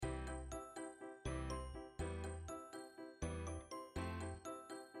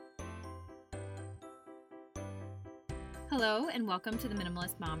Hello and welcome to the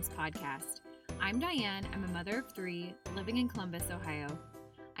Minimalist Moms podcast. I'm Diane. I'm a mother of three living in Columbus, Ohio.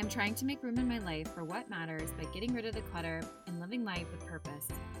 I'm trying to make room in my life for what matters by getting rid of the clutter and living life with purpose.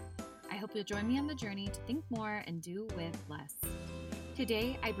 I hope you'll join me on the journey to think more and do with less.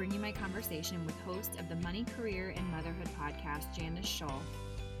 Today, I bring you my conversation with host of the Money, Career, and Motherhood podcast, Janice Scholl.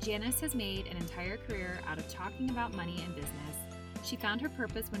 Janice has made an entire career out of talking about money and business. She found her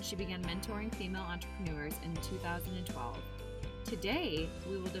purpose when she began mentoring female entrepreneurs in 2012. Today,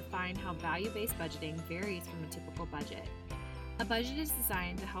 we will define how value-based budgeting varies from a typical budget. A budget is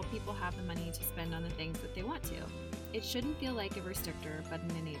designed to help people have the money to spend on the things that they want to. It shouldn't feel like a restrictor, but an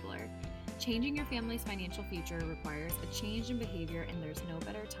enabler. Changing your family's financial future requires a change in behavior, and there's no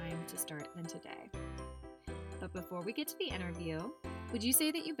better time to start than today. But before we get to the interview, would you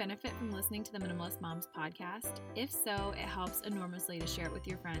say that you benefit from listening to the Minimalist Moms podcast? If so, it helps enormously to share it with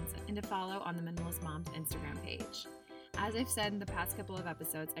your friends and to follow on the Minimalist Moms Instagram page. As I've said in the past couple of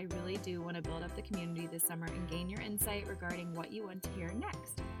episodes, I really do want to build up the community this summer and gain your insight regarding what you want to hear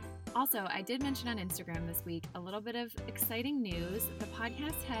next. Also, I did mention on Instagram this week a little bit of exciting news. The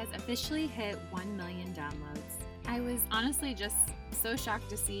podcast has officially hit 1 million downloads. I was honestly just so shocked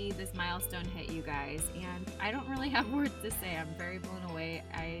to see this milestone hit, you guys, and I don't really have words to say. I'm very blown away.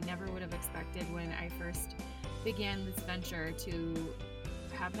 I never would have expected when I first began this venture to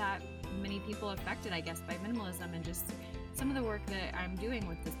have that many people affected, I guess, by minimalism and just some of the work that I'm doing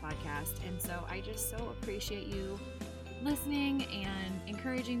with this podcast. And so I just so appreciate you listening and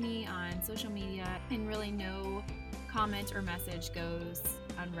encouraging me on social media, and really no comment or message goes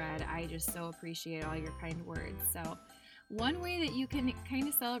unread. I just so appreciate all your kind words. So one way that you can kind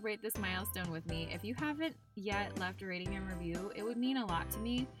of celebrate this milestone with me, if you haven't yet left a rating and review, it would mean a lot to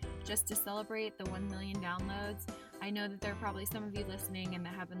me just to celebrate the 1 million downloads. I know that there are probably some of you listening and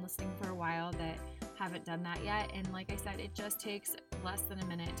that have been listening for a while that haven't done that yet. And like I said, it just takes less than a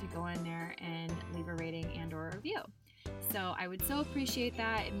minute to go in there and leave a rating and or a review. So I would so appreciate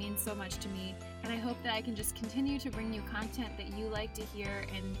that. It means so much to me. And I hope that I can just continue to bring you content that you like to hear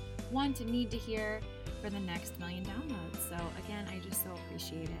and want and need to hear for the next million downloads. So again, I just so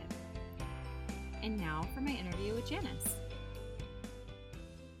appreciate it. And now for my interview with Janice.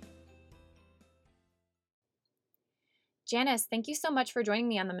 Janice, thank you so much for joining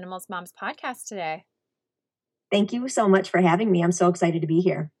me on the Minimalist Moms podcast today. Thank you so much for having me. I'm so excited to be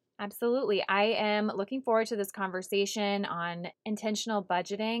here. Absolutely. I am looking forward to this conversation on intentional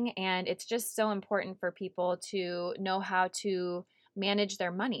budgeting, and it's just so important for people to know how to manage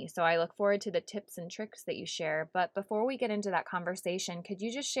their money. So I look forward to the tips and tricks that you share. But before we get into that conversation, could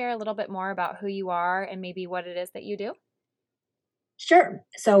you just share a little bit more about who you are and maybe what it is that you do? Sure.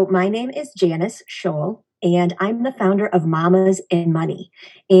 So my name is Janice Scholl, and I'm the founder of Mamas and Money.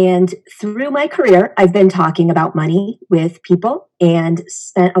 And through my career, I've been talking about money with people and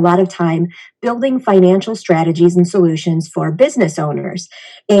spent a lot of time building financial strategies and solutions for business owners.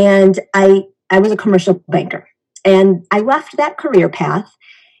 And I was a commercial banker, and I left that career path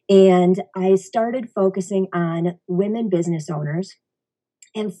and I started focusing on women business owners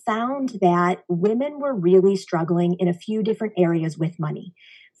and found that women were really struggling in a few different areas with money.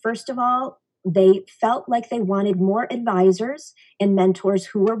 First of all, they felt like they wanted more advisors and mentors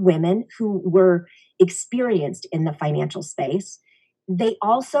who were women who were experienced in the financial space. They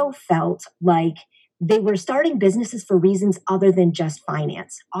also felt like they were starting businesses for reasons other than just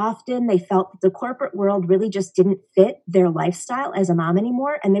finance. Often they felt that the corporate world really just didn't fit their lifestyle as a mom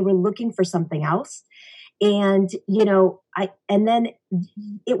anymore, and they were looking for something else. And, then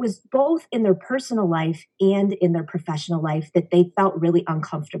it was both in their personal life and in their professional life that they felt really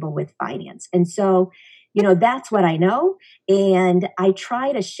uncomfortable with finance. And so, that's what I know. And I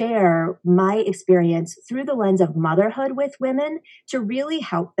try to share my experience through the lens of motherhood with women to really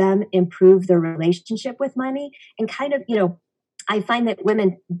help them improve their relationship with money and kind of, I find that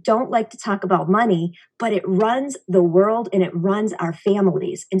women don't like to talk about money, but it runs the world and it runs our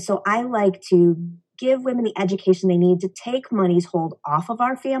families. And so I like to give women the education they need to take money's hold off of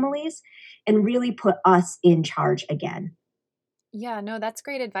our families and really put us in charge again. Yeah, no, that's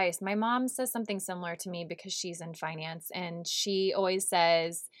great advice. My mom says something similar to me because she's in finance, and she always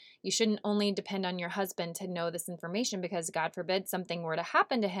says you shouldn't only depend on your husband to know this information, because God forbid something were to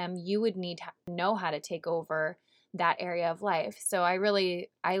happen to him, you would need to know how to take over that area of life. So I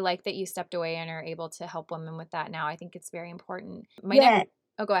like that you stepped away and are able to help women with that now. I think it's very important.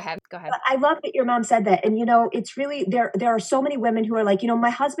 Oh, go ahead. I love that your mom said that. And, it's really, there are so many women who are like, my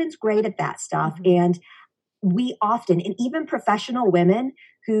husband's great at that stuff. Mm-hmm. And we often, and even professional women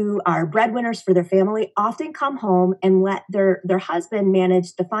who are breadwinners for their family, often come home and let their husband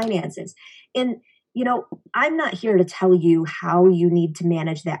manage the finances. And I'm not here to tell you how you need to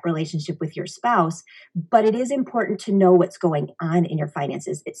manage that relationship with your spouse, but it is important to know what's going on in your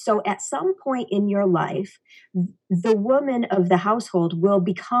finances. So at some point in your life, the woman of the household will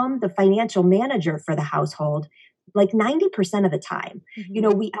become the financial manager for the household like 90% of the time.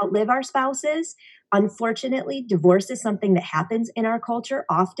 Mm-hmm. We outlive our spouses. Unfortunately, divorce is something that happens in our culture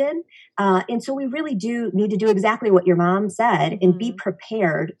often. And so we really do need to do exactly what your mom said and be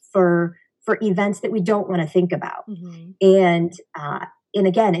prepared for events that we don't want to think about. Mm-hmm. And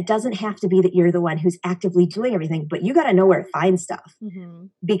again, it doesn't have to be that you're the one who's actively doing everything, but you got to know where to find stuff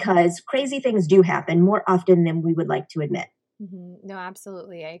because crazy things do happen more often than we would like to admit. No,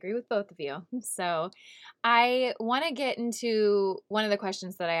 absolutely. I agree with both of you. So I want to get into one of the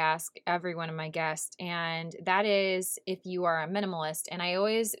questions that I ask every one of my guests, and that is if you are a minimalist. And I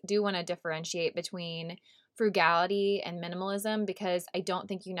always do want to differentiate between frugality and minimalism because I don't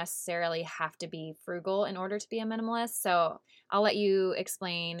think you necessarily have to be frugal in order to be a minimalist. So I'll let you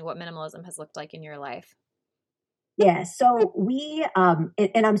explain what minimalism has looked like in your life. Yeah. So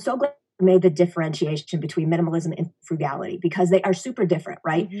and I'm so glad you made the differentiation between minimalism and frugality because they are super different,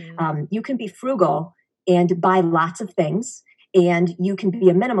 right? You can be frugal and buy lots of things, and you can be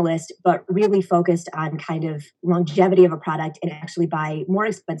a minimalist, but really focused on kind of longevity of a product and actually buy more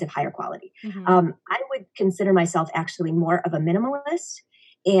expensive, higher quality. I would consider myself actually more of a minimalist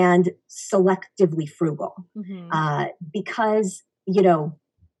and selectively frugal because,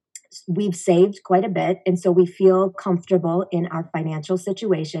 we've saved quite a bit. And so we feel comfortable in our financial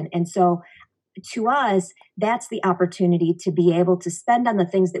situation. And so to us, that's the opportunity to be able to spend on the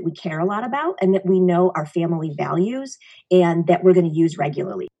things that we care a lot about and that we know our family values and that we're going to use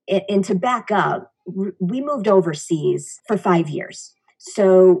regularly. And to back up, we moved overseas for 5 years.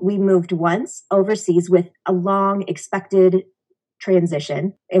 So we moved once overseas with a long expected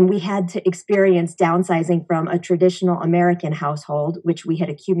transition, and we had to experience downsizing from a traditional American household, which we had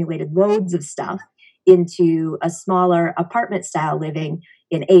accumulated loads of stuff, into a smaller apartment style living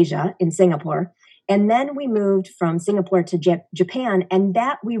in Asia, in Singapore. And then we moved from Singapore to Japan, and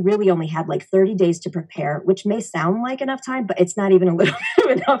that we really only had like 30 days to prepare, which may sound like enough time, but it's not even a little bit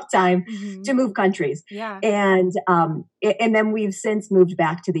of enough time to move countries. Yeah. And then we've since moved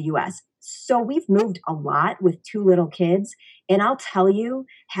back to the US. So we've moved a lot with 2 little kids. And I'll tell you,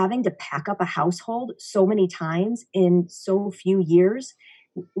 having to pack up a household so many times in so few years,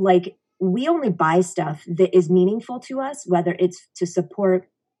 like we only buy stuff that is meaningful to us, whether it's to support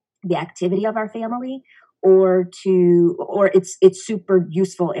the activity of our family or it's super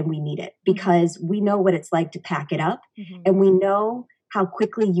useful and we need it because we know what it's like to pack it up and we know how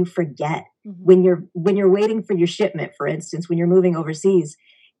quickly you forget when you're waiting for your shipment, for instance, when you're moving overseas.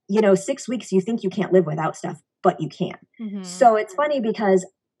 6 weeks, you think you can't live without stuff, but you can. So it's funny because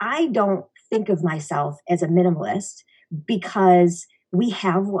I don't think of myself as a minimalist because we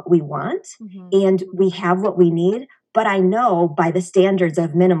have what we want and we have what we need. But I know by the standards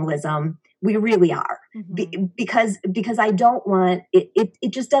of minimalism, we really are because I don't want it.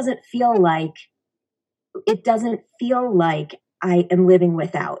 It just doesn't feel like I am living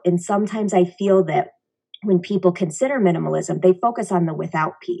without. And sometimes I feel that when people consider minimalism, they focus on the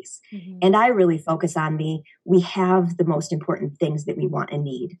without piece. And I really focus on we have the most important things that we want and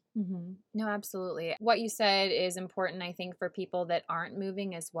need. No, absolutely. What you said is important, I think, for people that aren't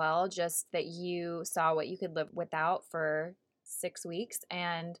moving as well, just that you saw what you could live without for 6 weeks.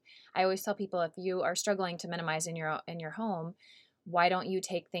 And I always tell people if you are struggling to minimize in your home, why don't you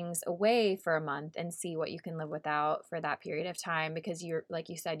take things away for a month and see what you can live without for that period of time? Because like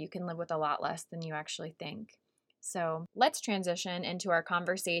you said, you can live with a lot less than you actually think. So let's transition into our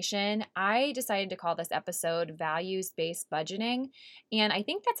conversation. I decided to call this episode Values-Based Budgeting. And I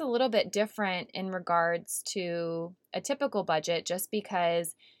think that's a little bit different in regards to a typical budget just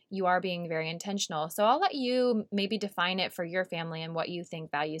because you are being very intentional. So I'll let you maybe define it for your family and what you think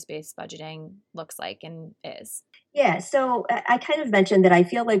values-based budgeting looks like and is. Yeah, so I kind of mentioned that I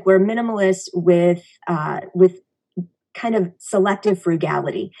feel like we're minimalist with kind of selective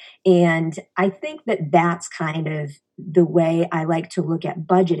frugality. And I think that that's kind of the way I like to look at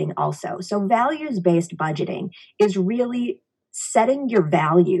budgeting also. So values-based budgeting is really setting your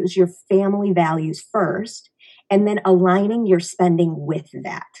values, your family values first, and then aligning your spending with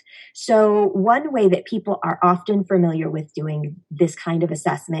that. So one way that people are often familiar with doing this kind of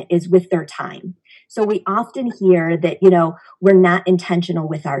assessment is with their time. So we often hear that, we're not intentional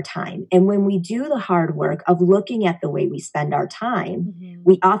with our time. And when we do the hard work of looking at the way we spend our time,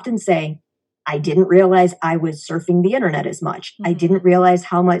 we often say, I didn't realize I was surfing the internet as much. I didn't realize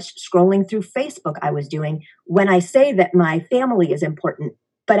how much scrolling through Facebook I was doing when I say that my family is important,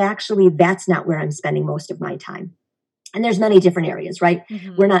 but actually that's not where I'm spending most of my time. And there's many different areas, right?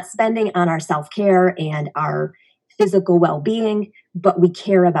 We're not spending on our self-care and our physical well-being, but we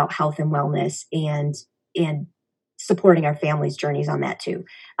care about health and wellness and supporting our family's journeys on that too.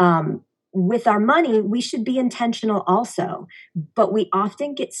 With our money, we should be intentional also, but we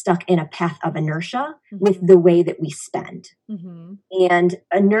often get stuck in a path of inertia with the way that we spend. And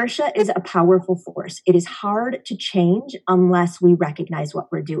inertia is a powerful force. It is hard to change unless we recognize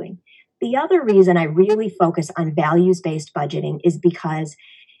what we're doing. The other reason I really focus on values-based budgeting is because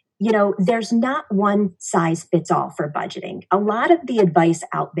there's not one size fits all for budgeting. A lot of the advice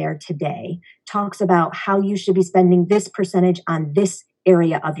out there today talks about how you should be spending this percentage on this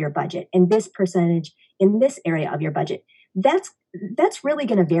area of your budget and this percentage in this area of your budget. That's really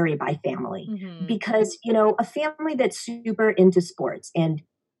going to vary by family because, a family that's super into sports and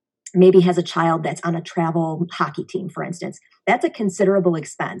maybe has a child that's on a travel hockey team, for instance, that's a considerable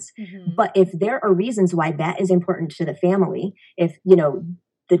expense. But if there are reasons why that is important to the family, if,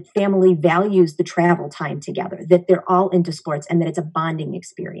 the family values the travel time together, that they're all into sports and that it's a bonding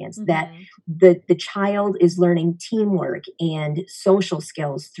experience, that the child is learning teamwork and social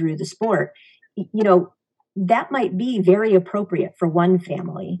skills through the sport, that might be very appropriate for one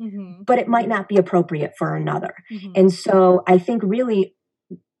family, but it might not be appropriate for another. And so I think really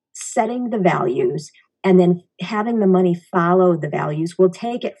setting the values and then having the money follow the values will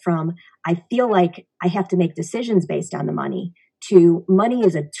take it from, I feel like I have to make decisions based on the money, to money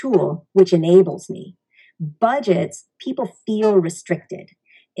is a tool which enables me. Budgets, people feel restricted.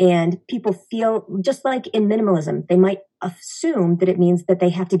 And people feel, just like in minimalism, they might assume that it means that they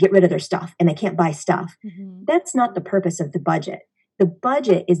have to get rid of their stuff and they can't buy stuff. That's not the purpose of the budget. The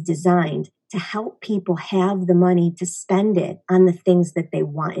budget is designed to help people have the money to spend it on the things that they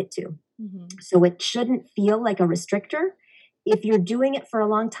want it to. So it shouldn't feel like a restrictor. If you're doing it for a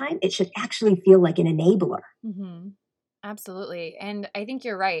long time, it should actually feel like an enabler. Absolutely. And I think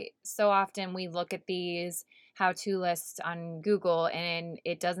you're right. So often we look at these how-to lists on Google and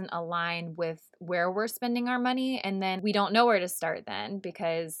it doesn't align with where we're spending our money. And then we don't know where to start then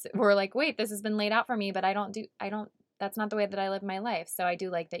because we're like, wait, this has been laid out for me, but that's not the way that I live my life. So I do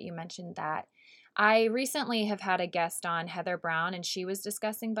like that you mentioned that. I recently have had a guest on, Heather Brown, and she was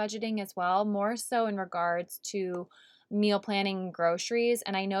discussing budgeting as well, more so in regards to meal planning and groceries.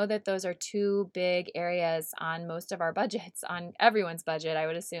 And I know that those are two big areas on most of our budgets, on everyone's budget, I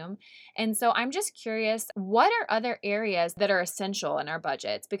would assume. And so I'm just curious, what are other areas that are essential in our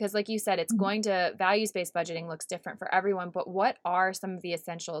budgets? Because like you said, it's going to, values-based budgeting looks different for everyone, but what are some of the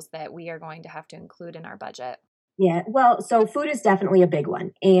essentials that we are going to have to include in our budget? Yeah, well, so food is definitely a big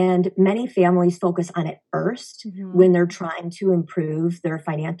one. And many families focus on it first when they're trying to improve their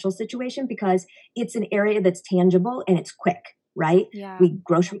financial situation because it's an area that's tangible and it's quick, right? Yeah. We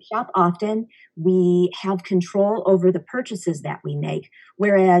grocery shop often. We have control over the purchases that we make,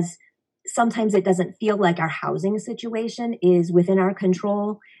 whereas sometimes it doesn't feel like our housing situation is within our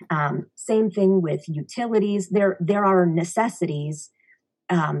control. Same thing with utilities. There are necessities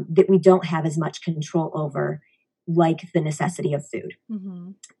that we don't have as much control over, like the necessity of food.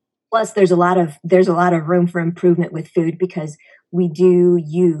 Plus, there's a lot of room for improvement with food because we do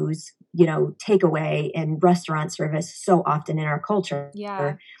use, takeaway and restaurant service so often in our culture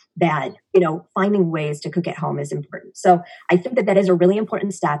that, finding ways to cook at home is important. So I think that is a really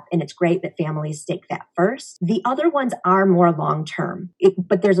important step, and it's great that families take that first. The other ones are more long-term,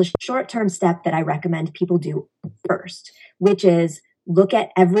 but there's a short-term step that I recommend people do first, which is look at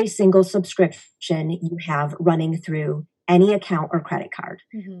every single subscription you have running through any account or credit card,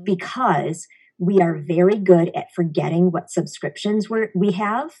 because we are very good at forgetting what subscriptions we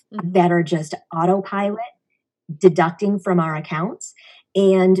have that are just autopilot deducting from our accounts.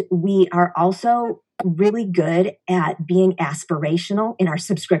 And we are also really good at being aspirational in our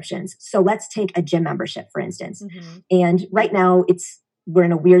subscriptions. So let's take a gym membership, for instance. And right now we're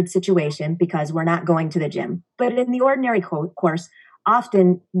in a weird situation because we're not going to the gym. But in the ordinary course,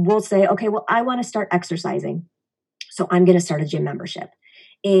 often we'll say, okay, well, I want to start exercising, so I'm going to start a gym membership.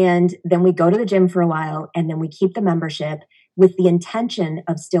 And then we go to the gym for a while, and then we keep the membership with the intention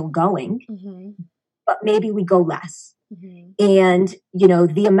of still going, but maybe we go less. And,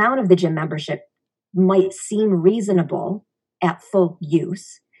 the amount of the gym membership might seem reasonable at full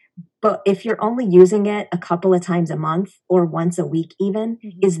use. But if you're only using it a couple of times a month or once a week even,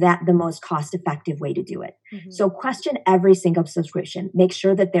 is that the most cost-effective way to do it? So question every single subscription. Make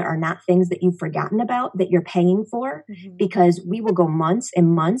sure that there are not things that you've forgotten about that you're paying for, because we will go months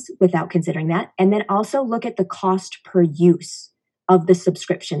and months without considering that. And then also look at the cost per use of the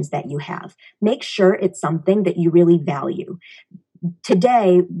subscriptions that you have. Make sure it's something that you really value.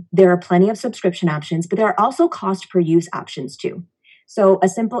 today, there are plenty of subscription options, but there are also cost per use options too. So a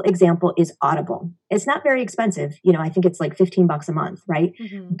simple example is Audible. It's not very expensive. I think it's like $15 a month, right?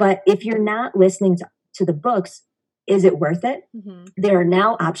 Mm-hmm. But if you're not listening to the books, is it worth it? Mm-hmm. There are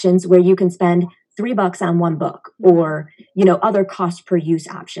now options where you can spend $3 on one book, or, other cost per use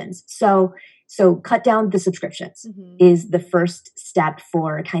options. So cut down the subscriptions is the first step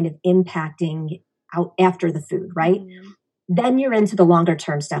for kind of impacting out after the food, right? Then you're into the longer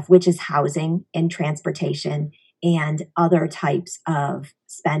term stuff, which is housing and transportation and other types of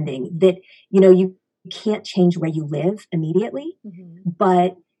spending that, you can't change where you live immediately,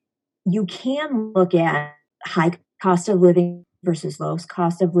 but you can look at high cost of living versus low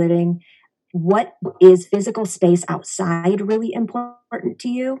cost of living. What is physical space outside really important to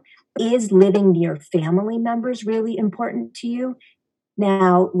you? Is living near family members really important to you?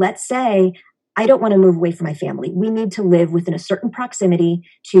 Now, let's say I don't want to move away from my family. We need to live within a certain proximity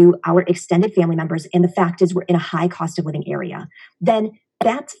to our extended family members. And the fact is we're in a high cost of living area. Then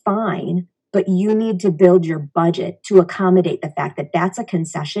that's fine, but you need to build your budget to accommodate the fact that that's a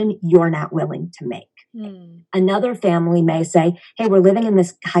concession you're not willing to make. Another family may say, hey, we're living in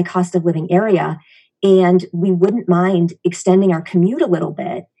this high cost of living area, and we wouldn't mind extending our commute a little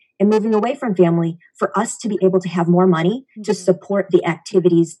bit and moving away from family for us to be able to have more money to support the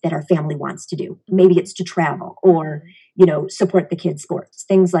activities that our family wants to do. Maybe it's to travel or, support the kids' sports,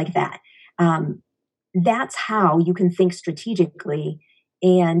 things like that. That's how you can think strategically.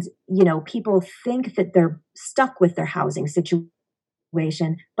 And, people think that they're stuck with their housing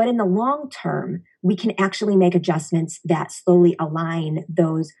situation, but in the long term, we can actually make adjustments that slowly align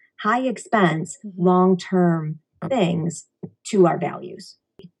those high expense, long-term things to our values.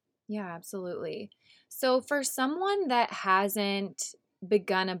 Yeah, absolutely. So for someone that hasn't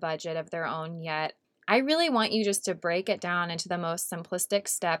begun a budget of their own yet, I really want you just to break it down into the most simplistic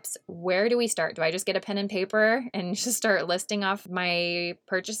steps. Where do we start? Do I just get a pen and paper and just start listing off my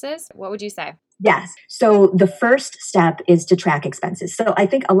purchases? What would you say? Yes. So the first step is to track expenses. So I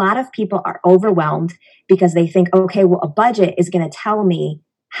think a lot of people are overwhelmed because they think, okay, well, a budget is going to tell me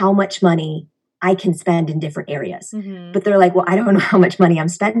how much money I can spend in different areas. But they're like, well, I don't know how much money I'm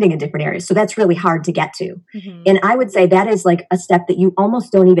spending in different areas. So that's really hard to get to. And I would say that is like a step that you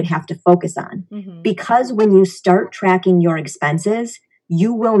almost don't even have to focus on, because when you start tracking your expenses,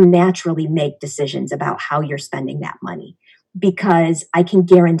 you will naturally make decisions about how you're spending that money. Because I can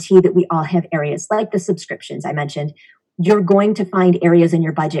guarantee that we all have areas like the subscriptions I mentioned. You're going to find areas in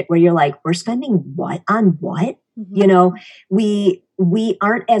your budget where you're like, we're spending what on what? We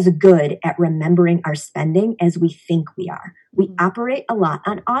aren't as good at remembering our spending as we think we are. We operate a lot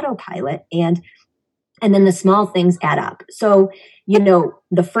on autopilot, and then the small things add up. So,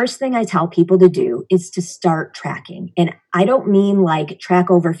 the first thing I tell people to do is to start tracking. And I don't mean like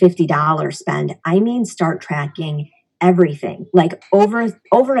track over $50 spend. I mean, start tracking everything, like over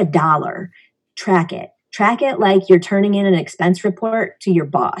 $1, track it. Track it like you're turning in an expense report to your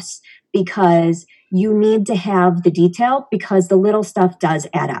boss, because you need to have the detail, because the little stuff does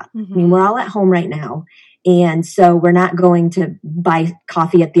add up. I mean, we're all at home right now. And so we're not going to buy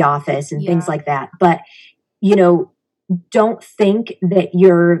coffee at the office and things like that. But, don't think that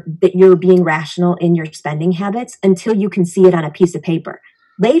you're being rational in your spending habits until you can see it on a piece of paper.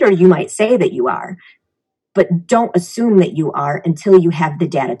 Later, you might say that you are, but don't assume that you are until you have the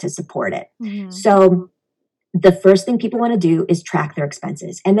data to support it. So the first thing people want to do is track their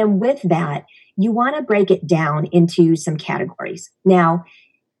expenses. And then with that, you want to break it down into some categories. Now,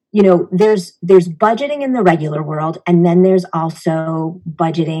 there's budgeting in the regular world, and then there's also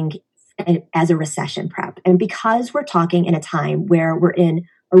budgeting as a recession prep. And because we're talking in a time where we're in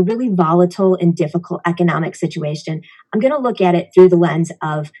a really volatile and difficult economic situation, I'm going to look at it through the lens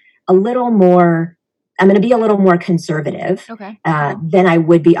of I'm going to be a little more conservative than I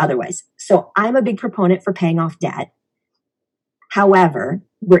would be otherwise. So I'm a big proponent for paying off debt. However,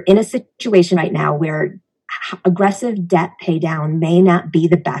 we're in a situation right now where aggressive debt pay down may not be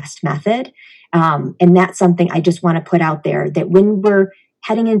the best method. And that's something I just want to put out there, that when we're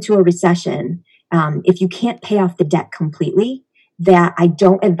heading into a recession, if you can't pay off the debt completely, that I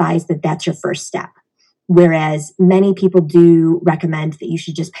don't advise that that's your first step. Whereas many people do recommend that you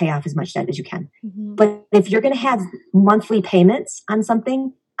should just pay off as much debt as you can. But if you're going to have monthly payments on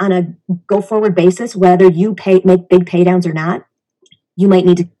something on a go-forward basis, whether you make big pay downs or not, you might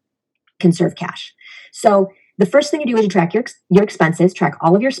need to conserve cash. So the first thing you do is you track your expenses, track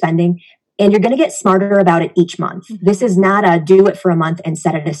all of your spending, and you're going to get smarter about it each month. This is not a do it for a month and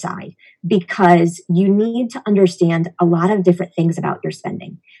set it aside, because you need to understand a lot of different things about your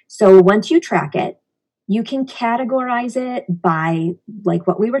spending. So once you track it, you can categorize it by like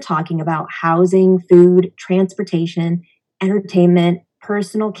what we were talking about: housing, food, transportation, entertainment,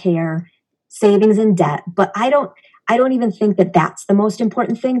 personal care, savings and debt. But I don't even think that that's the most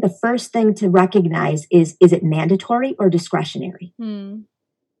important thing. The first thing to recognize is it mandatory or discretionary?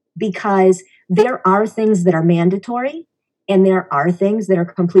 Because there are things that are mandatory and there are things that are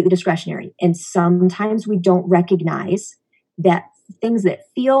completely discretionary. And sometimes we don't recognize that things that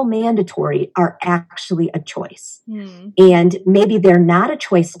feel mandatory are actually a choice. And maybe they're not a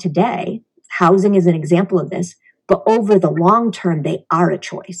choice today. Housing is an example of this, but over the long term, they are a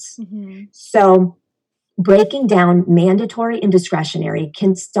choice. So breaking down mandatory and discretionary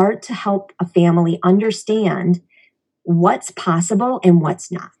can start to help a family understand what's possible and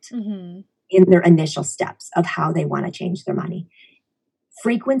what's not in their initial steps of how they want to change their money.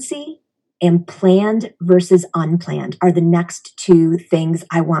 Frequency and planned versus unplanned are the next two things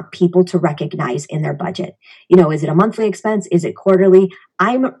I want people to recognize in their budget. Is it a monthly expense? Is it quarterly?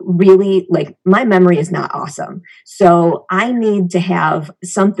 I'm really my memory is not awesome. So I need to have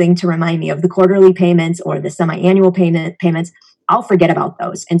something to remind me of the quarterly payments or the semi-annual payments. I'll forget about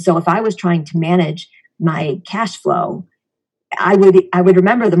those. And so if I was trying to manage my cash flow, I would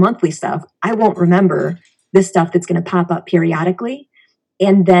remember the monthly stuff. I won't remember the stuff that's going to pop up periodically.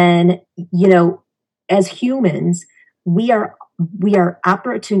 And then, as humans, we are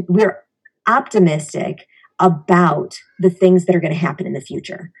optimistic about the things that are going to happen in the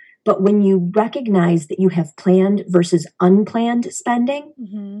future. But when you recognize that you have planned versus unplanned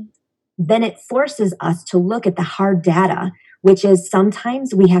spending, then it forces us to look at the hard data, which is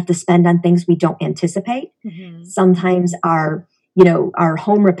sometimes we have to spend on things we don't anticipate. Sometimes our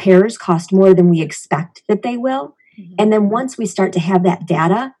home repairs cost more than we expect that they will. And then once we start to have that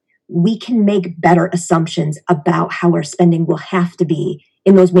data, we can make better assumptions about how our spending will have to be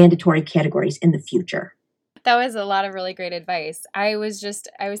in those mandatory categories in the future. That was a lot of really great advice. I was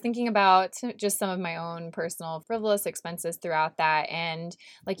thinking about just some of my own personal frivolous expenses throughout that. And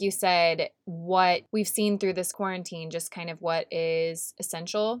like you said, what we've seen through this quarantine, just kind of what is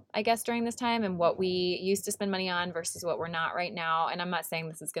essential, I guess, during this time and what we used to spend money on versus what we're not right now. And I'm not saying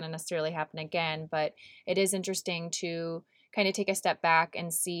this is going to necessarily happen again, but it is interesting to kind of take a step back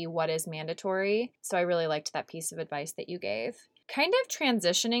and see what is mandatory. So I really liked that piece of advice that you gave. Kind of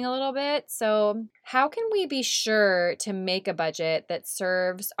transitioning a little bit. So how can we be sure to make a budget that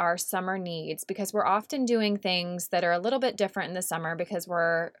serves our summer needs? Because we're often doing things that are a little bit different in the summer because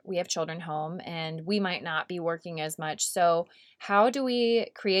we have children home and we might not be working as much. So how do we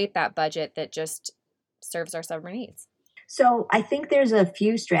create that budget that just serves our summer needs? So I think there's a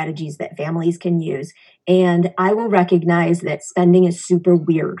few strategies that families can use. And I will recognize that spending is super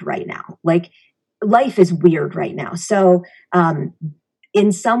weird right now. Life is weird right now. So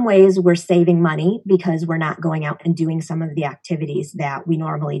in some ways, we're saving money because we're not going out and doing some of the activities that we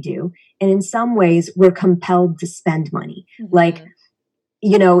normally do. And in some ways, we're compelled to spend money.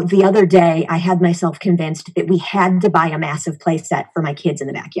 The other day, I had myself convinced that we had to buy a massive play set for my kids in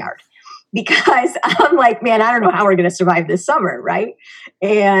the backyard. Because I'm like, man, I don't know how we're going to survive this summer, right?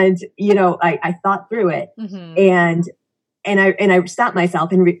 And, I thought through it and I stopped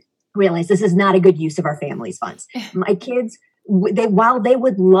myself and realized this is not a good use of our family's funds. My kids, while they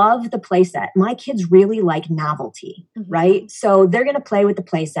would love the play set, my kids really like novelty, right? So they're going to play with the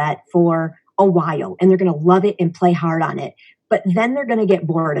play set for a while and they're going to love it and play hard on it. But then they're going to get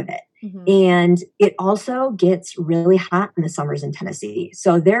bored of it. And it also gets really hot in the summers in Tennessee.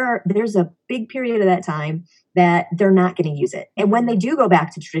 So there's a big period of that time that they're not going to use it. And when they do go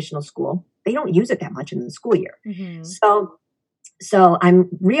back to traditional school, they don't use it that much in the school year. So I'm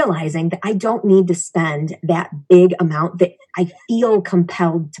realizing that I don't need to spend that big amount that I feel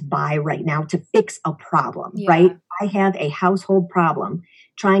compelled to buy right now to fix a problem, right? I have a household problem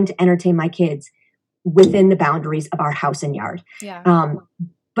trying to entertain my kids within the boundaries of our house and yard.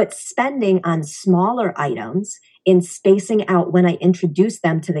 But spending on smaller items and spacing out when I introduce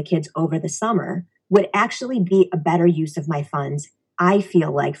them to the kids over the summer would actually be a better use of my funds, I feel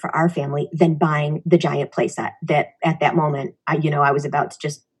like, for our family than buying the giant playset that at that moment, I was about to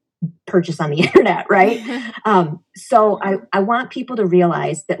just purchase on the internet, right? So I want people to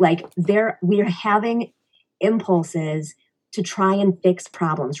realize that we are having impulses to try and fix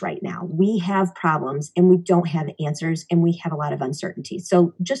problems right now. We have problems and we don't have answers and we have a lot of uncertainty.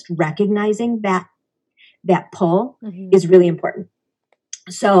 So just recognizing that pull is really important.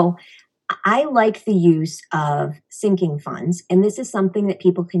 So I like the use of sinking funds, and this is something that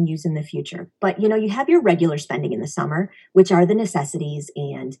people can use in the future. But you have your regular spending in the summer, which are the necessities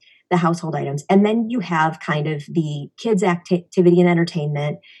and the household items. And then you have kind of the kids' activity and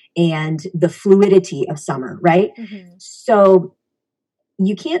entertainment and the fluidity of summer, right? Mm-hmm. So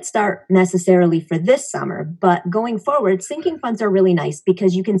you can't start necessarily for this summer, but going forward, sinking funds are really nice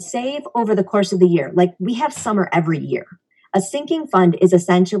because you can save over the course of the year. Like we have summer every year. A sinking fund is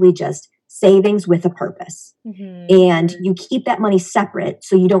essentially just savings with a purpose. Mm-hmm. And you keep that money separate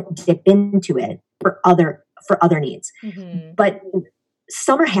so you don't dip into it for other needs. Mm-hmm. But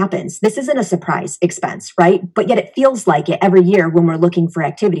summer happens. This isn't a surprise expense, right? But yet it feels like it every year when we're looking for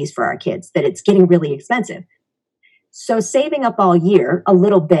activities for our kids that it's getting really expensive. So saving up all year a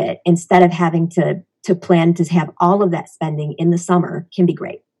little bit instead of having to plan to have all of that spending in the summer can be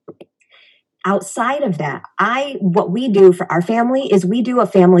great. Outside of that, what we do for our family is we do a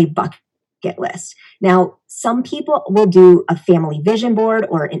family bucket list. Now, some people will do a family vision board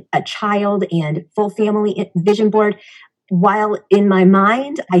or a child and full family vision board. While in my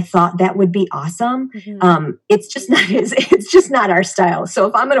mind, I thought that would be awesome. Mm-hmm. It's just not our style. So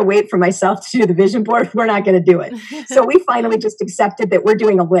if I'm going to wait for myself to do the vision board, we're not going to do it. So we finally just accepted that we're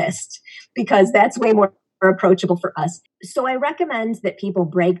doing a list because that's way more approachable for us. So I recommend that people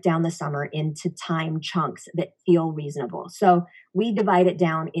break down the summer into time chunks that feel reasonable. So we divide it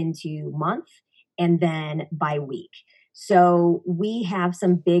down into month and then by week. So we have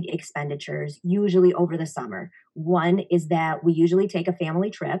some big expenditures usually over the summer. One is that we usually take a family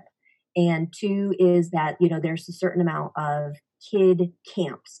trip. And two is that, there's a certain amount of kid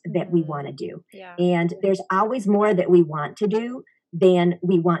camps that we want to do. Yeah. And there's always more that we want to do than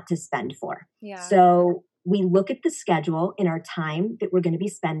we want to spend for. Yeah. So we look at the schedule in our time that we're going to be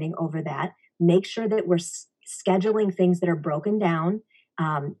spending over that, make sure that we're scheduling things that are broken down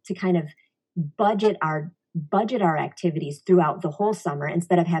to kind of budget our activities throughout the whole summer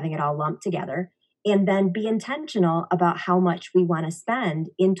instead of having it all lumped together, and then be intentional about how much we want to spend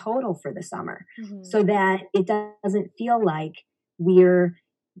in total for the summer so that it doesn't feel like we're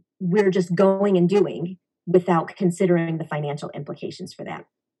just going and doing without considering the financial implications for that.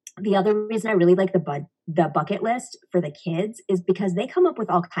 The other reason I really like the bucket list for the kids is because they come up with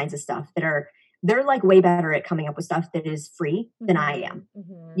all kinds of stuff they're like way better at coming up with stuff that is free than I am.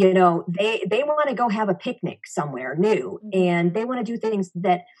 Mm-hmm. They want to go have a picnic somewhere new, and they want to do things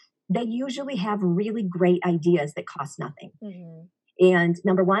that they usually have really great ideas that cost nothing. And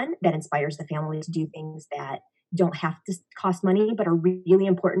number one, that inspires the family to do things that don't have to cost money, but are really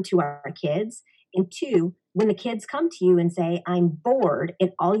important to our kids. And two, when the kids come to you and say, I'm bored,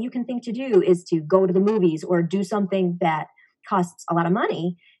 and all you can think to do is to go to the movies or do something that costs a lot of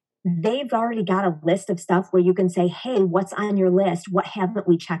money, they've already got a list of stuff where you can say, hey, what's on your list? What haven't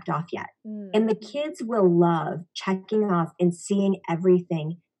we checked off yet? And the kids will love checking off and seeing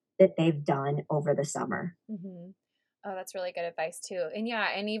everything that they've done over the summer. Oh, that's really good advice too. And yeah,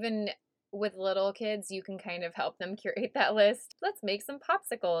 and even with little kids, you can kind of help them curate that list. Let's make some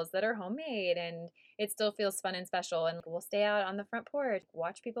popsicles that are homemade and it still feels fun and special. And we'll stay out on the front porch,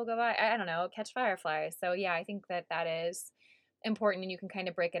 watch people go by. I don't know, catch fireflies. So yeah, I think that is important and you can kind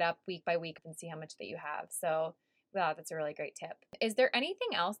of break it up week by week and see how much that you have. So wow, that's a really great tip. Is there anything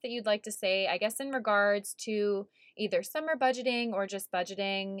else that you'd like to say, I guess, in regards to either summer budgeting or just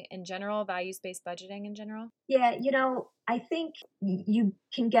budgeting in general, values-based budgeting in general? Yeah, I think you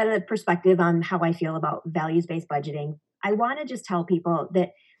can get a perspective on how I feel about values-based budgeting. I want to just tell people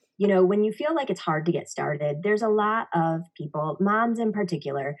that, when you feel like it's hard to get started, there's a lot of people, moms in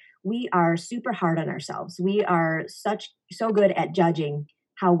particular, we are super hard on ourselves. We are so good at judging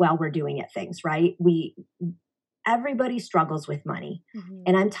how well we're doing at things, right? Everybody struggles with money.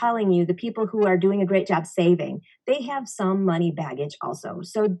 And I'm telling you, the people who are doing a great job saving, they have some money baggage also.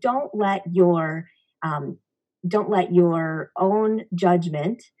 So don't let your own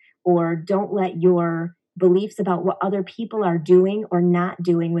judgment or don't let your beliefs about what other people are doing or not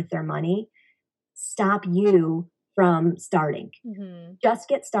doing with their money stop you from starting. Just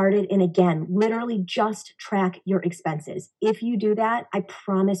get started. And again, literally just track your expenses. If you do that, I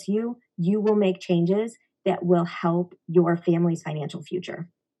promise you, you will make changes that will help your family's financial future.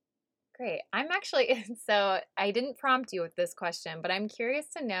 Great. I'm actually, so I didn't prompt you with this question, but I'm curious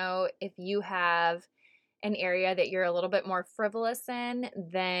to know if you have an area that you're a little bit more frivolous in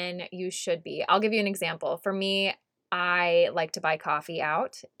than you should be. I'll give you an example. For me, I like to buy coffee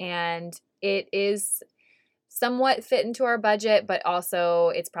out and it is somewhat fit into our budget, but also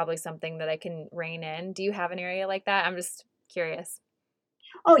it's probably something that I can rein in. Do you have an area like that? I'm just curious.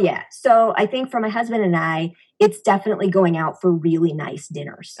 Oh yeah. So I think for my husband and I, it's definitely going out for really nice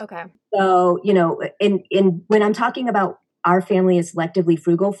dinners. Okay. So, in when I'm talking about our family is selectively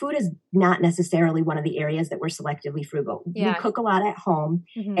frugal, food is not necessarily one of the areas that we're selectively frugal. We Yeah. cook a lot at home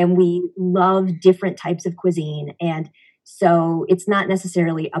Mhm. and we love different types of cuisine. And so it's not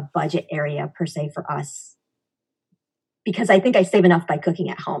necessarily a budget area per se for us because I think I save enough by cooking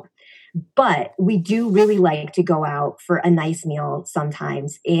at home. But we do really like to go out for a nice meal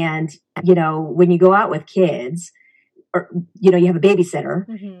sometimes. And, when you go out with kids, or you have a babysitter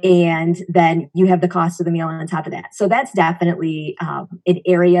Mhm. and then you have the cost of the meal on top of that, so that's definitely an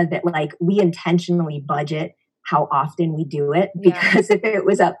area that like we intentionally budget how often we do it, Yeah. because if it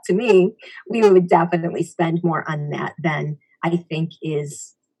was up to me, we would definitely spend more on that than I think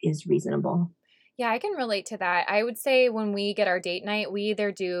is reasonable. Yeah, I can relate to that. I would say when we get our date night, we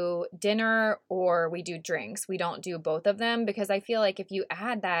either do dinner or we do drinks. We don't do both of them because I feel like if you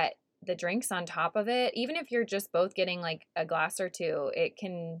add the drinks on top of it, even if you're just both getting like a glass or two,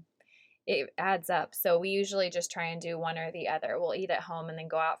 it adds up. So we usually just try and do one or the other. We'll eat at home and then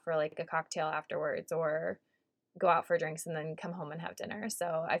go out for like a cocktail afterwards or go out for drinks and then come home and have dinner.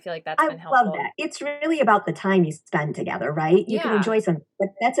 So I feel like that's I been love helpful. that. It's really about the time you spend together, right? You can Yeah. enjoy some, but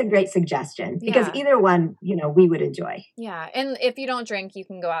that's a great suggestion because Yeah. either one, we would enjoy. Yeah, and if you don't drink, you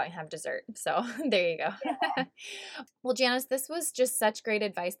can go out and have dessert. So there you go. Well, Janice, this was just such great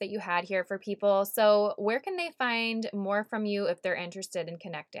advice that you had here for people. So where can they find more from you if they're interested in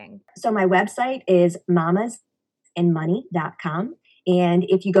connecting? So my website is mamasandmoney.com. And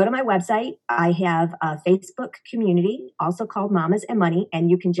if you go to my website, I have a Facebook community also called Mamas and Money.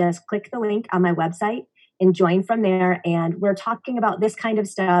 And you can just click the link on my website and join from there. And we're talking about this kind of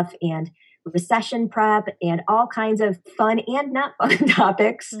stuff and recession prep and all kinds of fun and not fun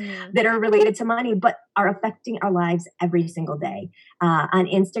topics Mhm. that are related to money, but are affecting our lives every single day. On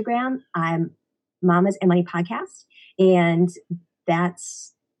Instagram, I'm Mamas and Money Podcast. And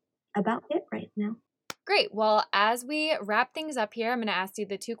that's about it right now. Great. Well, as we wrap things up here, I'm going to ask you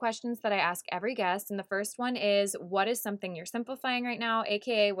the two questions that I ask every guest. And the first one is, what is something you're simplifying right now?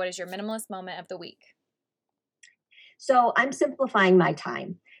 AKA, what is your minimalist moment of the week? So I'm simplifying my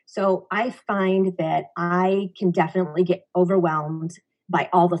time. So I find that I can definitely get overwhelmed by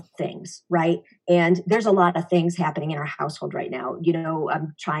all the things, right? And there's a lot of things happening in our household right now.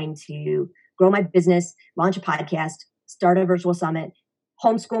 I'm trying to grow my business, launch a podcast, start a virtual summit,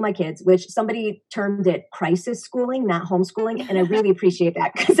 homeschool my kids, which somebody termed it crisis schooling, not homeschooling. And I really appreciate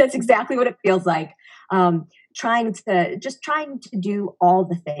that because that's exactly what it feels like. Trying to do all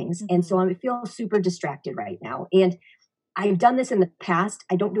the things. And so Mhm. I feel super distracted right now. And I've done this in the past.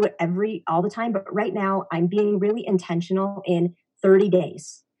 I don't do it all the time, but right now I'm being really intentional in 30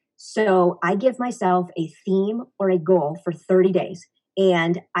 days. So I give myself a theme or a goal for 30 days.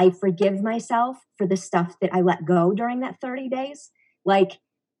 And I forgive myself for the stuff that I let go during that 30 days. Like,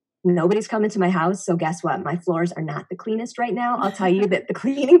 nobody's coming to my house. So guess what? My floors are not the cleanest right now. I'll tell you that the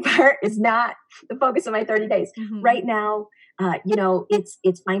cleaning part is not the focus of my 30 days. Mhm. Right now,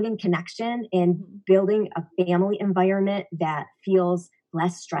 it's finding connection and Mhm. building a family environment that feels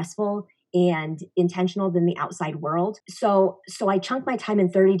less stressful and intentional than the outside world. So I chunk my time in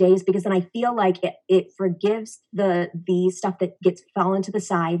 30 days because then I feel like it forgives the stuff that gets fallen to the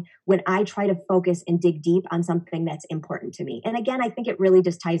side when I try to focus and dig deep on something that's important to me. And again, I think it really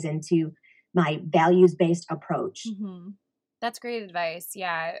just ties into my values-based approach. Mhm. That's great advice.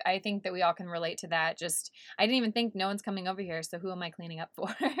 Yeah, I think that we all can relate to that. Just, I didn't even think no one's coming over here, so who am I cleaning up for?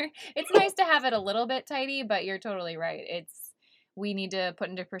 It's nice to have it a little bit tidy, but you're totally right. We need to put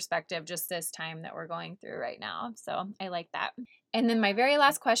into perspective just this time that we're going through right now. So I like that. And then my very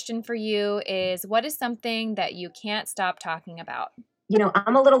last question for you is, what is something that you can't stop talking about?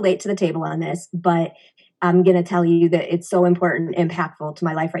 I'm a little late to the table on this, but I'm going to tell you that it's so important, impactful to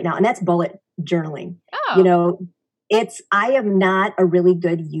my life right now. And that's bullet journaling. You Oh. know, I am not a really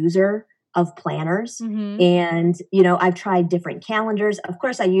good user of planners. Mm-hmm. And, I've tried different calendars. Of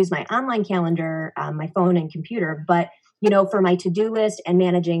course, I use my online calendar, my phone and computer, but for my to-do list and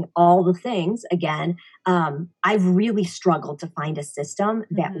managing all the things, again, I've really struggled to find a system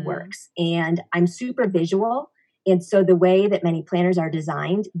that Mm-hmm. works. And I'm super visual. And so the way that many planners are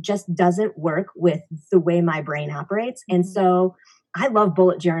designed just doesn't work with the way my brain operates. And Mm-hmm. so I love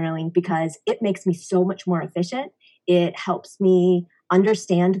bullet journaling because it makes me so much more efficient. It helps me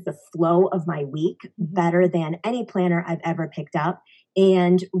understand the flow of my week better than any planner I've ever picked up,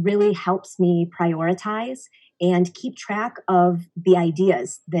 and really helps me prioritize and keep track of the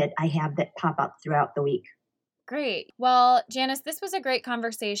ideas that I have that pop up throughout the week. Great. Well, Janice, this was a great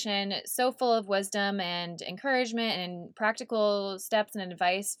conversation, so full of wisdom and encouragement and practical steps and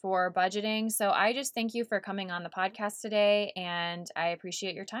advice for budgeting. So I just thank you for coming on the podcast today, and I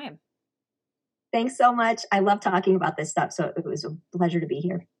appreciate your time. Thanks so much. I love talking about this stuff, so it was a pleasure to be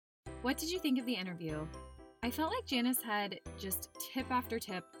here. What did you think of the interview? I felt like Janice had just tip after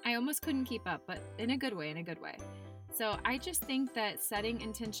tip. I almost couldn't keep up, but in a good way, So I just think that setting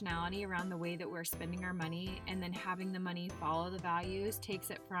intentionality around the way that we're spending our money and then having the money follow the values takes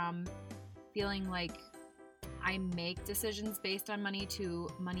it from feeling like I make decisions based on money to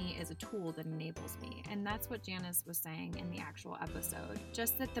money is a tool that enables me. And that's what Janice was saying in the actual episode.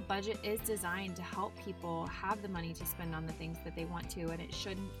 Just that the budget is designed to help people have the money to spend on the things that they want to, and it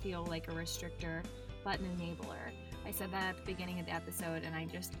shouldn't feel like a restrictor, but an enabler. I said that at the beginning of the episode, and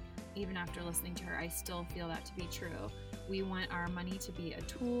even after listening to her, I still feel that to be true. We want our money to be a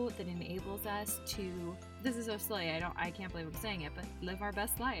tool that enables us to, this is so silly, I can't believe I'm saying it, but live our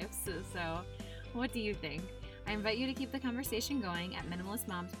best lives. So what do you think? I invite you to keep the conversation going at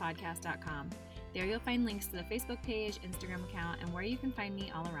minimalistmomspodcast.com. There you'll find links to the Facebook page, Instagram account, and where you can find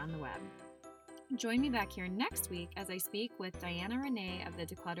me all around the web. Join me back here next week as I speak with Diana Renee of The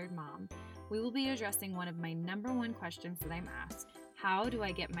Decluttered Mom. We will be addressing one of my number one questions that I'm asked. How do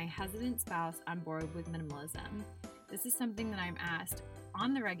I get my hesitant spouse on board with minimalism? This is something that I'm asked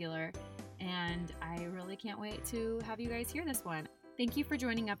on the regular, and I really can't wait to have you guys hear this one. Thank you for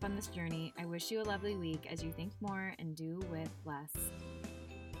joining up on this journey. I wish you a lovely week as you think more and do with less.